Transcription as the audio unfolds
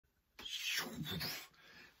I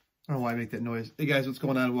don't know why I make that noise. Hey guys, what's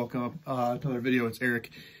going on? Welcome to another video. It's Eric.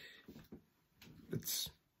 It's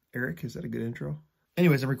Eric. Is that a good intro?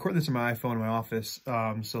 Anyways, I'm recording this on my iPhone in my office,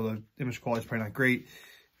 so the image quality is probably not great.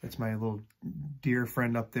 That's my little dear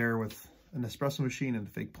friend up there with an espresso machine and a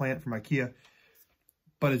fake plant from IKEA.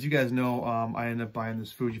 But as you guys know, I ended up buying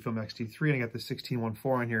this Fujifilm X-T3 and I got the 16-1.4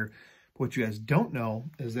 on here. But what you guys don't know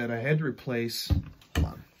is that I had to replace, hold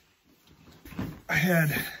on, I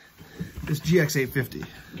had this GX850.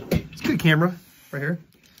 It's a good camera right here,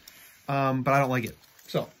 but I don't like it.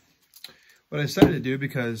 So what I decided to do,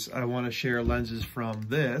 because I want to share lenses from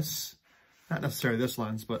this, not necessarily this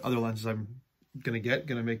lens, but other lenses I'm going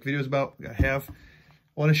to make videos about, I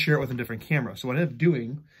want to share it with a different camera. So what I ended up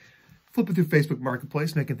doing, flipping through Facebook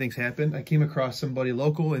Marketplace, making things happen, I came across somebody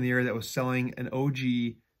local in the area that was selling an OG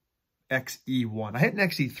X-E1. I had an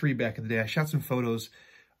X-E3 back in the day. I shot some photos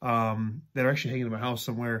that are actually hanging in my house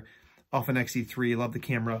somewhere off an X-E3. Love the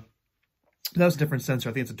camera. That was a different sensor.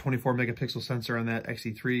 I think it's a 24 megapixel sensor on that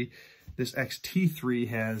X-E3. This X-T3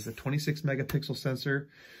 has a 26 megapixel sensor,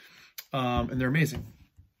 and they're amazing.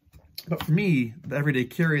 But for me, the everyday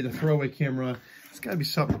carry, the throwaway camera, it's got to be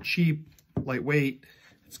something cheap, lightweight.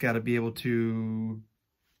 It's got to be able to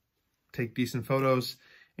take decent photos.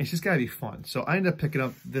 And it's just got to be fun. So I ended up picking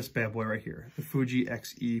up this bad boy right here, the Fuji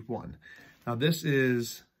X-E1. Now this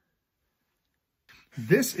is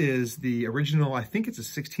the original, I think it's a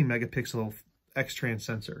 16 megapixel X-Trans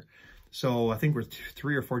sensor. So I think we're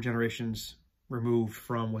 3 or 4 generations removed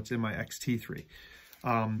from what's in my X-T3.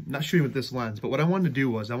 Not shooting with this lens, but what I wanted to do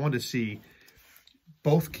was I wanted to see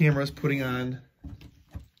both cameras putting on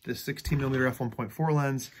this 16mm f1.4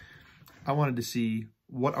 lens. I wanted to see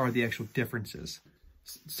what are the actual differences.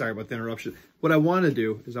 Sorry about the interruption. What I want to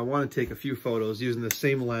do is I want to take a few photos using the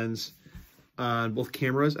same lens on both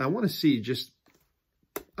cameras. I want to see just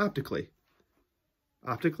practically,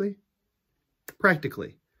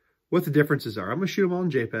 what the differences are. I'm going to shoot them all in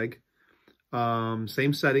JPEG.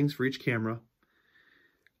 Same settings for each camera.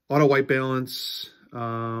 Auto white balance.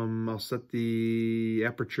 I'll set the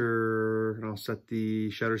aperture, and I'll set the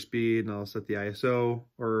shutter speed, and I'll set the ISO,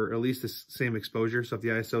 or at least the same exposure. So if the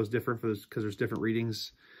ISO is different for this, because there's different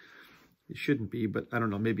readings, it shouldn't be, but I don't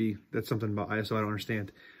know. Maybe that's something about ISO I don't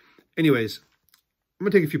understand. Anyways, I'm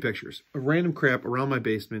gonna take a few pictures of random crap around my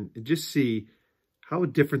basement and just see how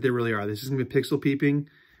different they really are. This is gonna be pixel peeping,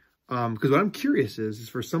 because what I'm curious is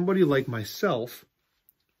for somebody like myself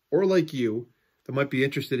or like you that might be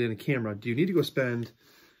interested in a camera, do you need to go spend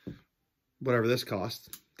whatever this costs,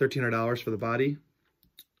 $1,300 for the body,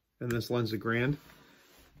 and this lens $1,000?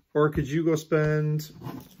 Or could you go spend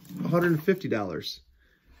 $150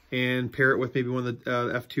 and pair it with maybe one of the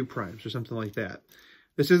f2 primes or something like that?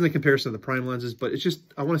 This isn't a comparison of the prime lenses, but it's just,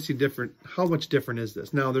 I want to see how much different is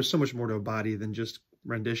this? Now, there's so much more to a body than just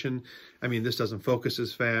rendition. I mean, this doesn't focus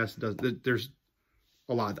as fast. There's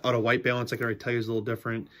a lot. Auto white balance, I can already tell you, is a little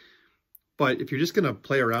different. But if you're just going to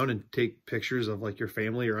play around and take pictures of like your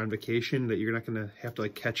family or on vacation that you're not going to have to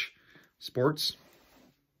like catch sports,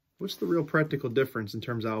 what's the real practical difference in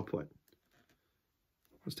terms of output?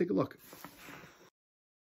 Let's take a look.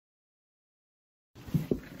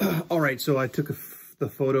 All right, so I took the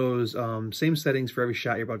photos, same settings for every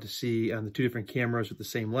shot you're about to see on the 2 different cameras with the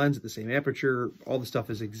same lens, at the same aperture. All the stuff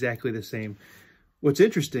is exactly the same. What's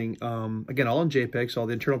interesting, again, all in JPEG, so all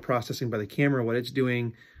the internal processing by the camera, what it's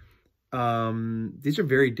doing. These are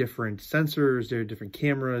very different sensors, they're different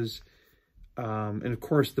cameras, and of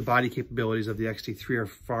course the body capabilities of the X-T3 are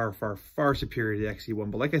far, far, far superior to the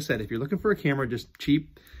X-E1. But like I said, if you're looking for a camera just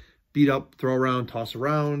cheap, beat up, throw around, toss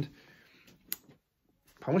around,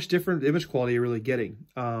 how much different image quality you're really getting.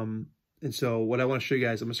 And so what I want to show you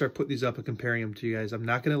guys, I'm gonna start putting these up and comparing them to you guys. I'm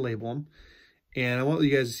not going to label them, and I want you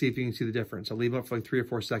guys to see if you can see the difference. I'll leave them up for like 3 or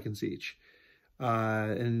 4 seconds each,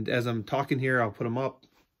 and as I'm talking here, I'll put them up.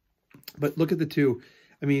 But look at the two.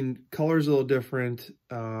 I mean, color's a little different.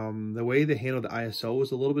 The way they handle the ISO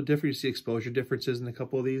was a little bit different. You see exposure differences in a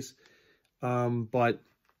couple of these. But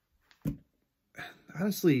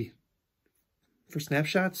honestly, for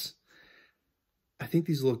snapshots, I think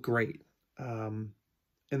these look great. And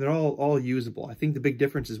they're all usable. I think the big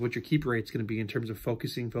difference is what your keep rate's going to be in terms of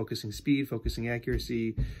focusing speed, focusing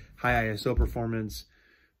accuracy, high ISO performance.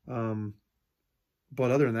 But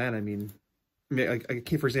other than that, I mean,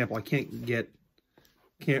 for example, I can't get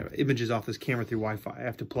images off this camera through Wi-Fi. I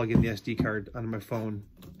have to plug in the SD card onto my phone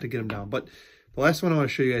to get them down. But the last one I want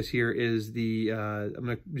to show you guys here is the, I'm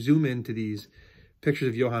going to zoom into these pictures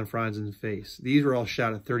of Johann Franzen's face. These were all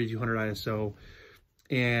shot at 3200 ISO.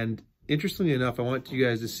 And interestingly enough, I want you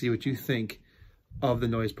guys to see what you think of the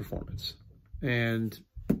noise performance. And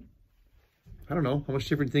I don't know, how much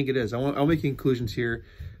different do you think it is? I'll make conclusions here.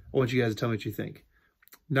 I want you guys to tell me what you think.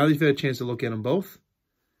 Now that you've had a chance to look at them both,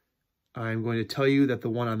 I'm going to tell you that the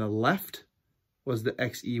one on the left was the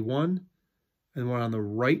X-E1, and the one on the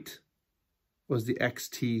right was the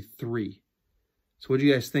X-T3. So what do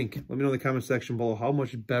you guys think? Let me know in the comment section below how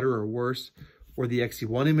much better or worse were the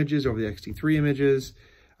X-E1 images over the X-T3 images.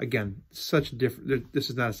 Again, such different, this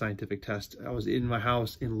is not a scientific test. I was in my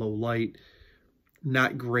house in low light,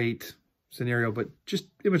 not great scenario, but just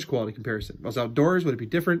image quality comparison. If I was outdoors, would it be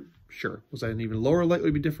different? Sure. Was I in even lower light, would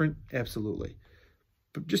it be different? Absolutely.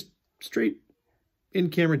 But just straight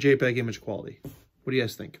in-camera JPEG image quality. What do you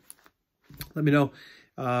guys think? Let me know.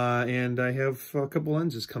 And I have a couple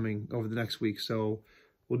lenses coming over the next week, so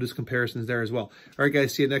we'll do some comparisons there as well. All right,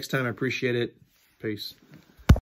 guys, see you next time. I appreciate it. Peace.